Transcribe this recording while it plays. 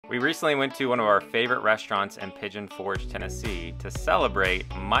We recently went to one of our favorite restaurants in Pigeon Forge, Tennessee to celebrate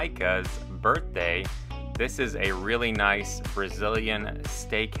Micah's birthday. This is a really nice Brazilian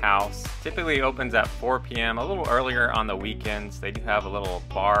steakhouse. Typically opens at 4 p.m., a little earlier on the weekends. They do have a little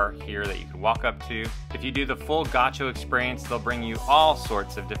bar here that you can walk up to. If you do the full Gaucho experience, they'll bring you all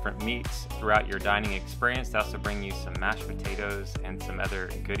sorts of different meats throughout your dining experience. They also bring you some mashed potatoes and some other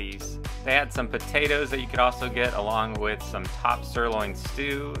goodies. They had some potatoes that you could also get along with some top sirloin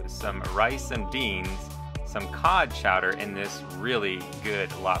stew, some rice and beans, some cod chowder, and this really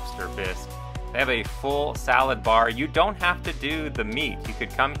good lobster bisque. They have a full salad bar. You don't have to do the meat. You could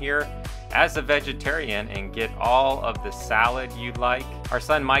come here as a vegetarian and get all of the salad you'd like. Our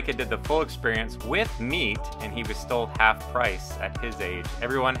son Micah did the full experience with meat, and he was still half price at his age.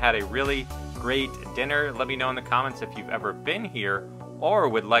 Everyone had a really great dinner. Let me know in the comments if you've ever been here or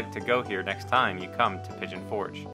would like to go here next time you come to Pigeon Forge.